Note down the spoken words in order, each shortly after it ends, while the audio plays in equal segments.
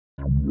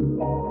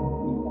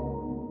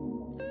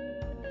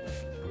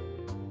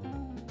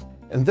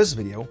In this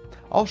video,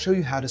 I'll show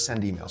you how to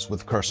send emails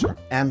with Cursor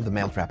and the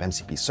Mailtrap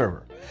MCP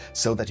server,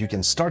 so that you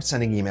can start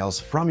sending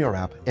emails from your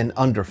app in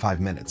under 5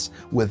 minutes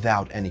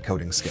without any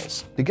coding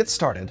skills. To get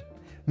started,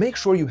 make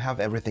sure you have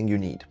everything you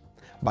need.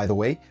 By the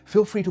way,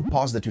 feel free to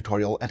pause the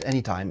tutorial at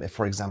any time if,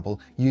 for example,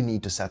 you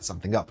need to set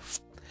something up.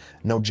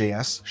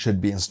 Node.js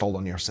should be installed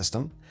on your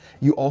system.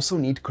 You also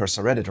need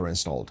Cursor Editor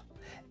installed.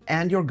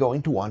 And you're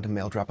going to want a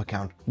Mailtrap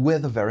account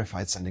with a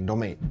verified sending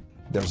domain.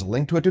 There's a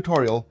link to a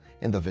tutorial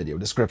in the video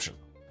description.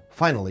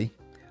 Finally,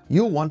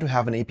 you'll want to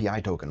have an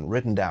API token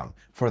written down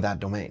for that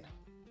domain.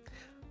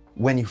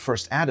 When you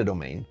first add a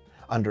domain,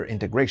 under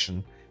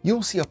Integration,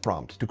 you'll see a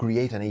prompt to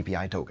create an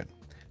API token.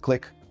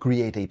 Click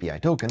Create API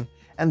Token,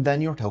 and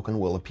then your token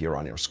will appear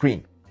on your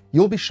screen.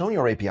 You'll be shown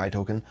your API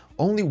token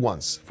only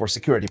once for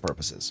security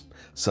purposes,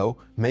 so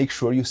make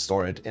sure you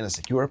store it in a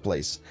secure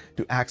place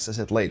to access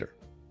it later.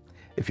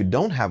 If you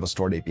don't have a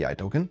stored API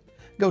token,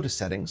 go to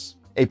Settings,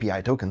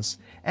 API Tokens,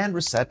 and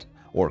reset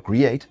or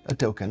create a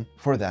token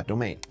for that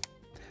domain.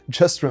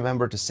 Just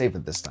remember to save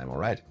it this time,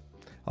 alright?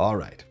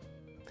 Alright.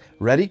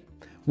 Ready?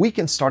 We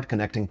can start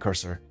connecting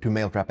Cursor to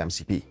Mailtrap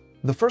MCP.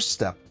 The first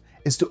step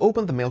is to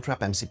open the Mailtrap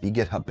MCP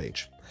GitHub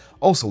page,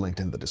 also linked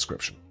in the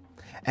description.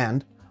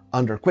 And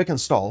under Quick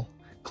Install,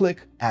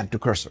 click Add to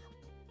Cursor.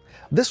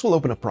 This will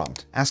open a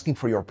prompt asking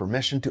for your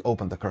permission to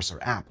open the Cursor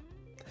app.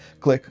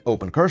 Click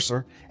Open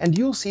Cursor, and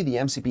you'll see the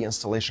MCP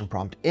installation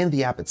prompt in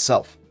the app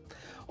itself.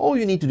 All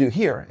you need to do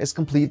here is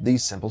complete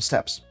these simple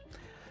steps.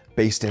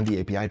 Paste in the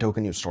API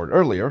token you stored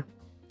earlier,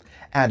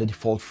 add a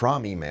default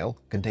from email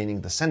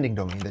containing the sending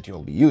domain that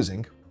you'll be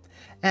using,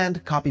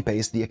 and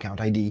copy-paste the account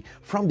ID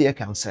from the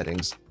account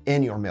settings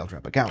in your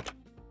Mailtrap account.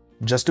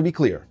 Just to be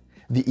clear,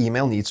 the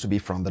email needs to be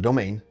from the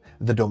domain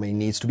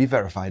needs to be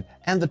verified,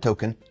 and the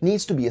token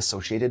needs to be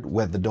associated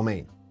with the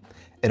domain.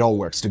 It all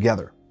works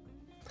together.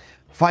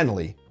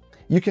 Finally,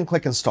 you can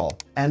click Install,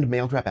 and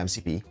Mailtrap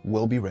MCP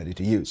will be ready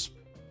to use.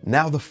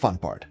 Now the fun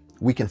part.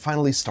 We can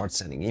finally start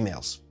sending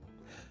emails.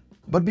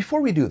 But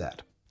before we do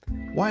that,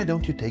 why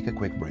don't you take a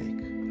quick break,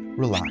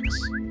 relax,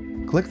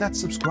 click that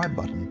subscribe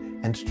button,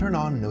 and turn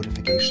on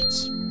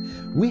notifications.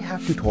 We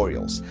have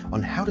tutorials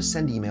on how to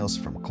send emails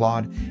from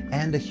Claude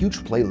and a huge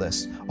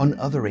playlist on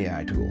other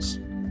AI tools.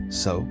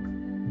 So,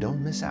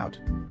 don't miss out.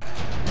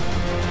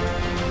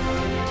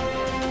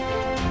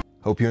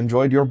 Hope you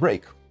enjoyed your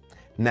break.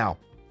 Now,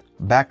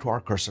 back to our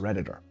Cursor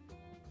editor.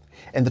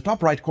 In the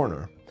top right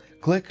corner,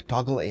 click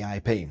Toggle AI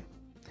Pane.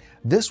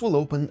 This will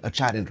open a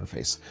chat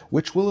interface,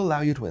 which will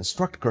allow you to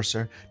instruct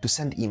Cursor to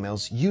send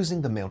emails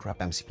using the Mailtrap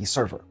MCP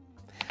server.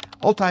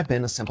 I'll type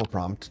in a simple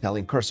prompt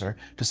telling Cursor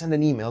to send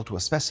an email to a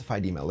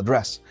specified email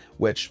address,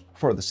 which,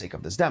 for the sake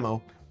of this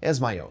demo, is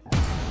my own.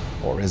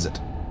 Or is it?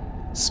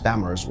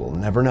 Spammers will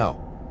never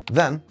know.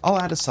 Then I'll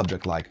add a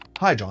subject like,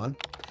 "Hi John,"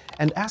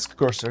 and ask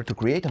Cursor to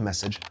create a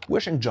message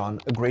wishing John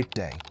a great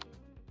day.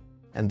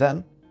 And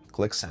then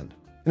click Send.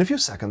 In a few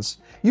seconds,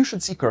 you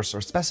should see Cursor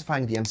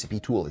specifying the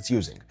MCP tool it's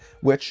using,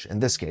 which, in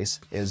this case,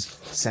 is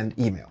Send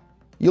Email.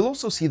 You'll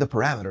also see the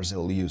parameters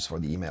it'll use for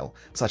the email,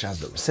 such as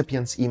the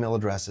recipient's email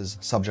addresses,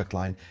 subject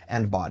line,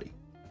 and body.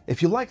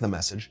 If you like the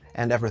message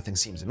and everything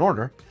seems in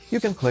order, you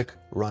can click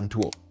Run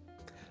Tool.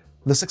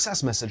 The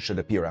success message should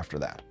appear after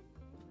that.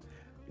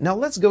 Now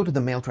let's go to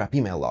the Mailtrap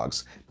email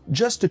logs,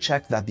 just to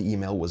check that the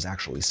email was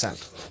actually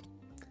sent.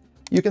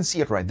 You can see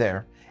it right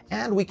there,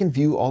 and we can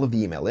view all of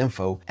the email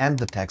info and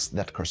the text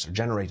that Cursor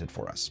generated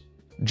for us.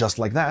 Just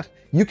like that,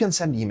 you can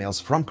send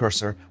emails from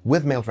Cursor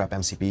with Mailtrap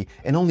MCP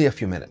in only a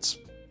few minutes.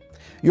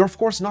 You're of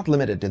course not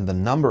limited in the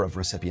number of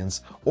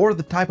recipients or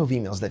the type of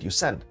emails that you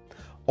send.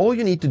 All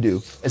you need to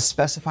do is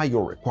specify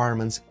your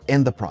requirements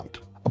in the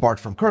prompt. Apart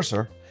from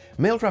Cursor,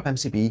 Mailtrap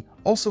MCP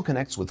also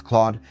connects with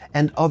Claude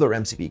and other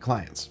MCP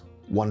clients.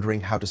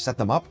 Wondering how to set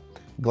them up?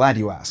 Glad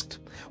you asked.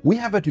 We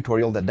have a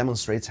tutorial that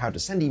demonstrates how to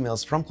send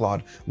emails from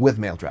Claude with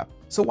Mailtrap,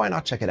 so why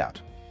not check it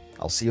out?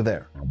 I'll see you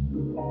there.